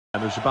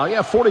There's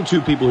about, 42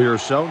 people here or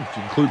so, if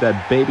you include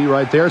that baby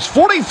right there. It's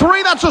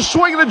 43. That's a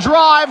swing and a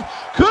drive.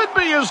 Could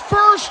be his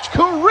first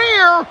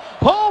career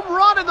home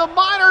run in the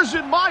minors.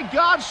 And my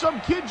God,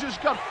 some kid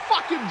just got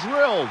fucking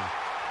drilled.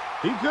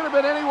 He could have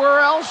been anywhere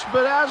else,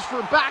 but as for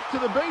back to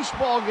the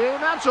baseball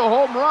game, that's a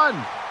home run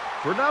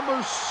for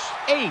number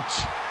 8.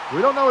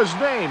 We don't know his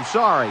name.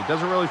 Sorry.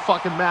 Doesn't really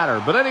fucking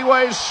matter. But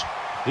anyways,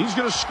 he's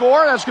going to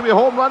score. That's going to be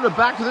a home run, but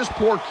back to this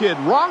poor kid.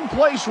 Wrong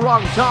place,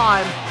 wrong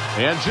time,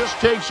 and just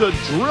takes a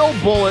drill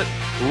bullet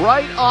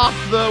right off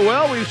the,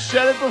 well, we've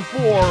said it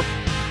before,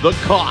 the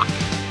cock.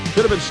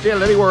 Could have been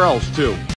standing anywhere else, too.